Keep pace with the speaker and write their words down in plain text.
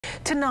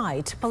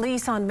Tonight,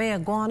 police on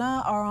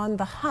Mayaguana are on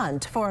the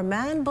hunt for a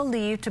man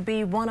believed to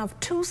be one of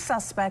two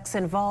suspects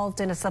involved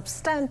in a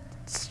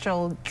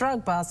substantial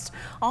drug bust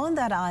on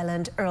that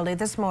island early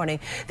this morning.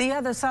 The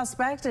other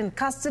suspect in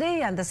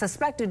custody and the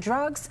suspected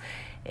drugs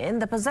in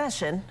the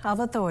possession of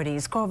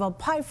authorities. Corval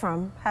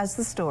Pyfrom has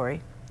the story.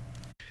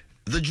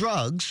 The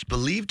drugs,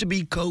 believed to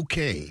be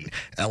cocaine,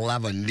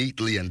 11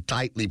 neatly and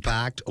tightly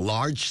packed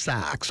large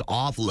sacks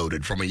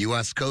offloaded from a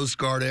U.S. Coast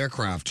Guard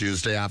aircraft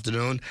Tuesday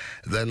afternoon,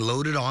 then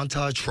loaded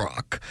onto a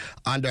truck.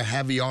 Under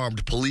heavy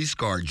armed police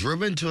guard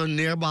driven to a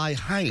nearby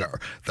hangar,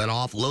 then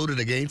offloaded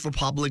again for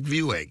public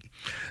viewing.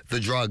 The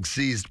drugs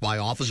seized by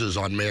officers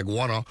on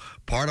Mayaguana,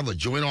 part of a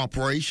joint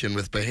operation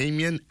with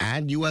Bahamian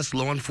and U.S.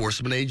 law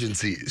enforcement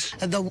agencies.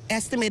 The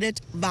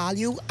estimated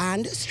value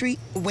and street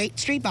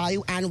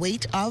value and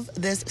weight of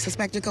this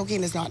suspected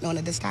cocaine is not known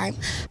at this time.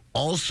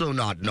 Also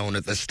not known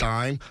at this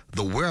time,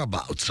 the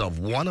whereabouts of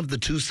one of the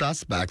two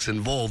suspects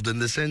involved in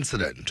this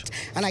incident.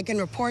 And I can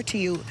report to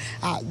you,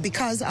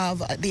 because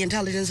of the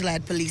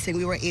intelligence-led policing,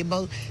 we were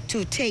able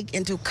to take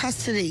into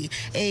custody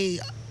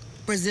a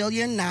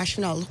Brazilian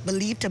national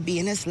believed to be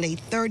in his late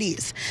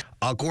 30s.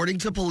 According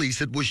to police,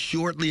 it was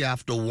shortly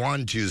after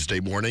 1 Tuesday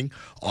morning.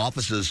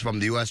 Officers from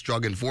the U.S.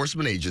 Drug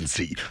Enforcement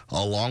Agency,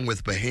 along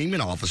with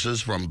Bahamian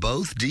officers from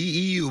both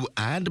DEU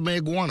and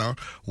Mayaguana,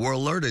 were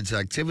alerted to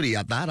activity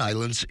at that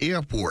island's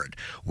airport.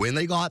 When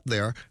they got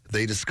there,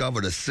 they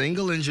discovered a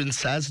single-engine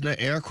Cessna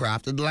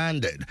aircraft had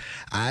landed.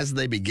 As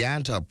they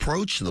began to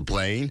approach the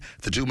plane,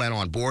 the two men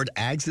on board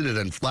exited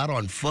and fled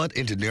on foot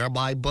into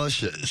nearby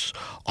bushes.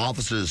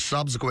 Officers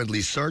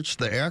subsequently searched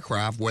the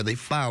aircraft where they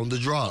found the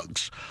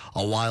drugs.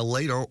 A while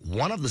later,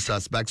 one of the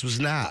suspects was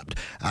nabbed.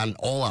 An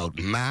all-out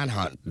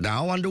manhunt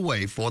now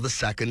underway for the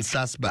second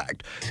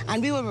suspect.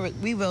 And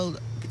we will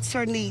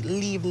certainly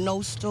leave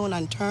no stone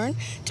unturned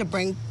to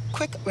bring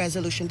quick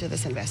resolution to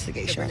this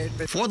investigation.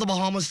 For the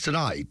Bahamas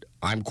Tonight,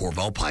 I'm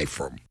Corval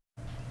Pyfrom.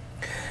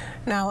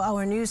 Now,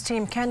 our news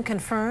team can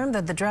confirm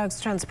that the drugs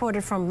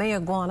transported from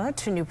Mayaguana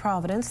to New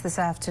Providence this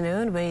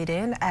afternoon weighed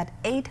in at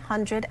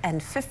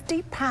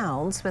 850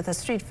 pounds with a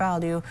street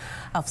value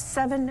of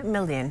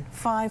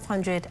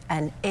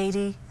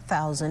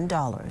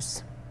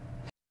 $7,580,000.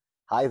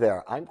 Hi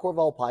there, I'm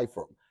Corval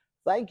Pyfrom.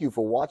 Thank you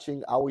for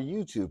watching our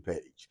YouTube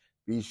page.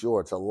 Be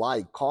sure to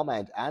like,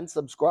 comment, and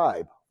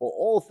subscribe for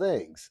all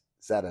things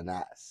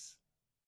Z&S.